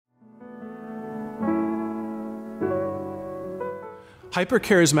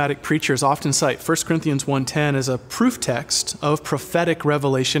Hyper-charismatic preachers often cite 1 Corinthians 1:10 as a proof text of prophetic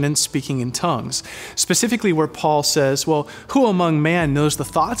revelation and speaking in tongues, specifically where Paul says, well, who among man knows the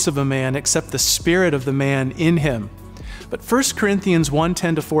thoughts of a man except the spirit of the man in him? But 1 Corinthians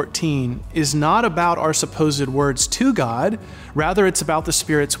 1:10-14 is not about our supposed words to God, rather it's about the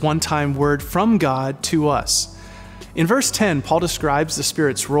Spirit's one-time word from God to us. In verse 10, Paul describes the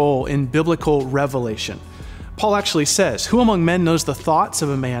Spirit's role in biblical revelation. Paul actually says, who among men knows the thoughts of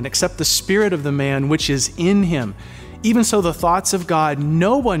a man except the spirit of the man which is in him? Even so, the thoughts of God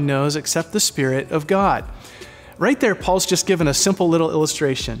no one knows except the Spirit of God. Right there, Paul's just given a simple little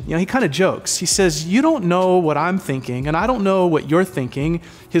illustration. He kind of jokes. He says, you don't know what I'm thinking, and I don't know what you're thinking.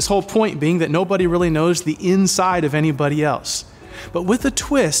 His whole point being that nobody really knows the inside of anybody else. But with a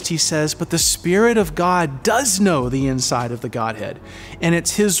twist, he says, but the Spirit of God does know the inside of the Godhead, and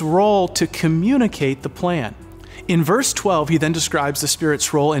it's his role to communicate the plan. In verse 12, he then describes the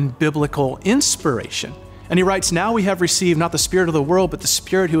Spirit's role in biblical inspiration. And he writes, now we have received not the spirit of the world, but the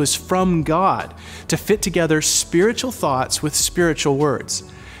Spirit who is from God, to fit together spiritual thoughts with spiritual words.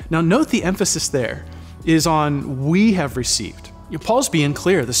 Now note the emphasis there is on we have received. Paul's being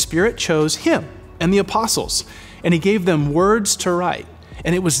clear. The Spirit chose him and the apostles, and he gave them words to write.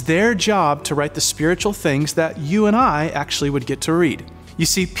 And it was their job to write the spiritual things that you and I actually would get to read. You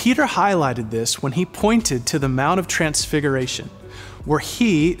see, Peter highlighted this when he pointed to the Mount of Transfiguration, where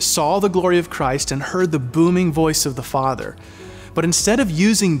he saw the glory of Christ and heard the booming voice of the Father. But instead of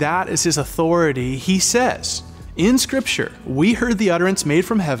using that as his authority, he says, in Scripture, we heard the utterance made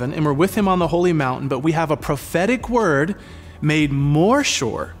from heaven and were with him on the holy mountain, but we have a prophetic word made more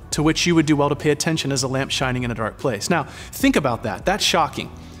sure, to which you would do well to pay attention as a lamp shining in a dark place. Now, think about that. That's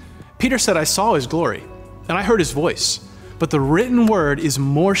shocking. Peter said, I saw his glory, and I heard his voice, but the written word is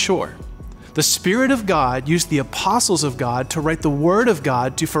more sure. The Spirit of God used the apostles of God to write the word of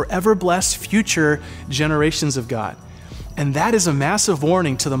God to forever bless future generations of God. And that is a massive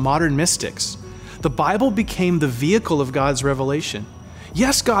warning to the modern mystics. The Bible became the vehicle of God's revelation.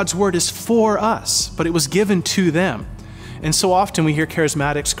 Yes, God's word is for us, but it was given to them. And so often we hear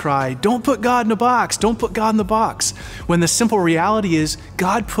charismatics cry, don't put God in a box, don't put God in the box, when the simple reality is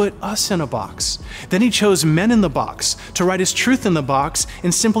God put us in a box. Then he chose men in the box to write his truth in the box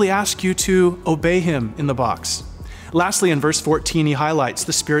and simply ask you to obey him in the box. Lastly, in verse 14, he highlights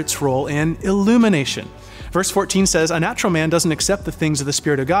the Spirit's role in illumination. Verse 14 says, a natural man doesn't accept the things of the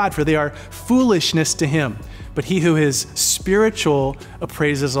Spirit of God, for they are foolishness to him. But he who is spiritual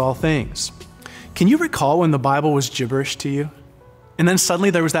appraises all things. Can you recall when the Bible was gibberish to you? And then suddenly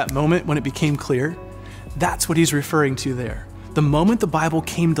there was that moment when it became clear? That's what he's referring to there. The moment the Bible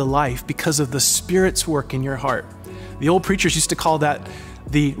came to life because of the Spirit's work in your heart. The old preachers used to call that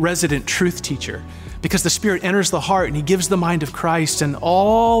the resident truth teacher, because the Spirit enters the heart and he gives the mind of Christ, and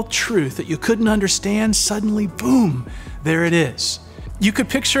all truth that you couldn't understand, suddenly, boom, there it is. You could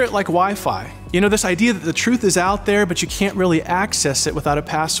picture it like Wi-Fi. This idea that the truth is out there, but you can't really access it without a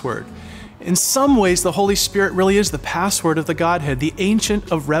password. In some ways, the Holy Spirit really is the password of the Godhead, the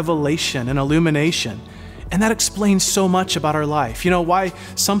agent of revelation and illumination. And that explains so much about our life. Why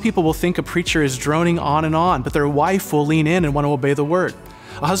some people will think a preacher is droning on, but their wife will lean in and want to obey the word.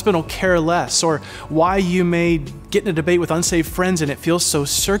 A husband will care less, or why you may get in a debate with unsaved friends and it feels so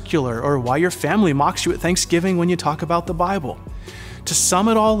circular, or why your family mocks you at Thanksgiving when you talk about the Bible. To sum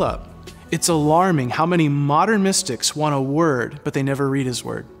it all up, it's alarming how many modern mystics want a word, but they never read his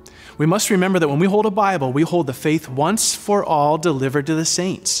word. We must remember that when we hold a Bible, we hold the faith once for all delivered to the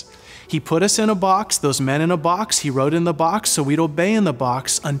saints. He put us in a box, those men in a box, he wrote in the box, so we'd obey in the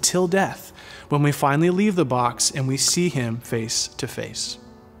box until death, when we finally leave the box and we see him face to face.